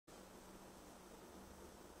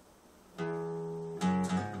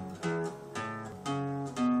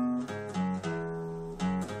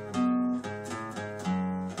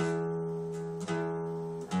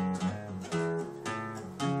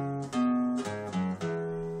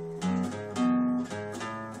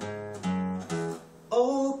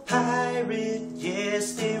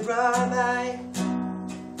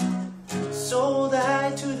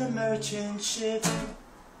shiver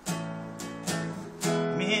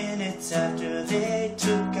minutes after they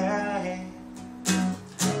took our hand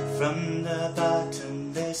from the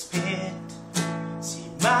bottomless pit. See,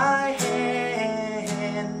 my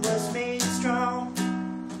hand was made strong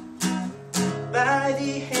by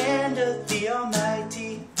the hand of the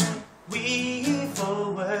Almighty. We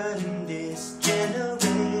forward in this generation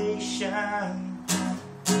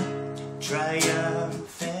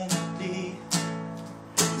triumphantly.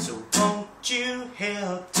 So won't you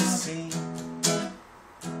help to sing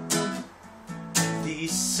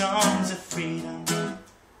these songs of freedom?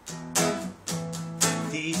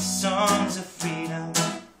 These songs of freedom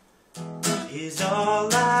is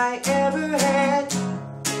all I ever had.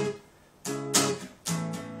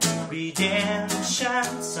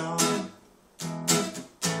 Redemption song,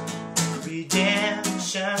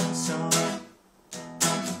 redemption song.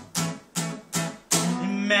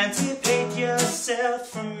 Emancipate yourself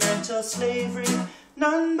from mental slavery.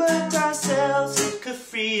 None but ourselves could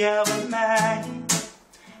free our mind.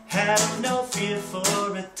 Have no fear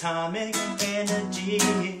for atomic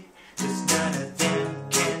energy, 'cause none of them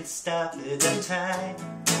can stop the time.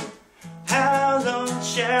 How long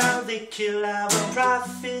shall they kill our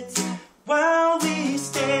prophets while we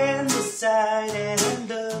stand aside and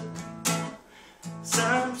look?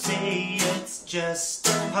 Some say it's just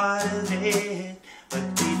a part of it, but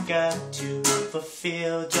we've got to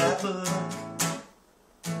fulfill your book.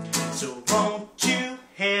 So won't you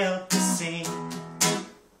help to sing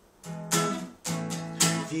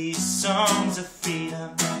these songs of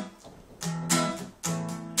freedom?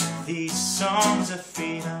 These songs of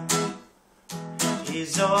freedom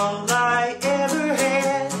is all I ever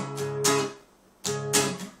had.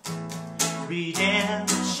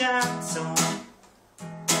 Redemption song,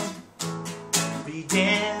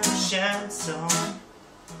 redemption song.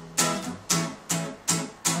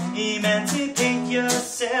 Emancipate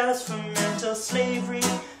yourselves from mental slavery.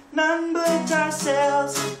 None but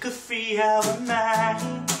ourselves could free our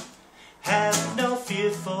mind. Have no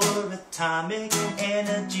fear for atomic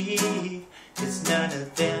energy, 'cause none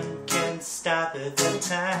of them can stop at the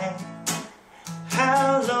time.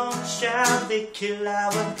 How long shall they kill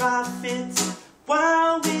our prophets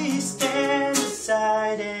while we stand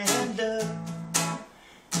aside and look?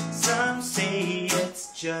 Some say it's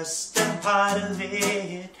just a part of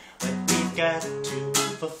it, but we've got to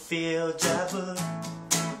fulfill our book.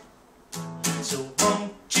 So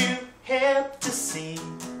won't you help to sing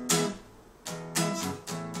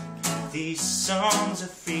these songs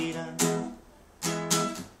of freedom?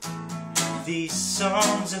 These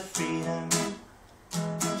songs of freedom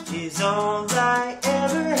is all I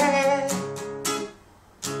ever had.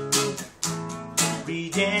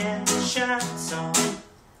 Redemption song,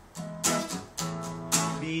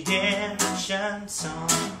 redemption song,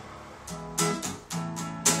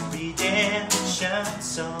 redemption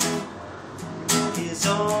song is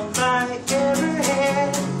all I ever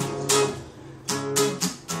had.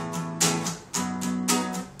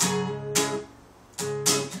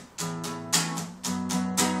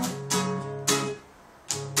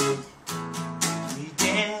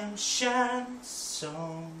 Redemption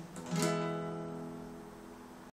song.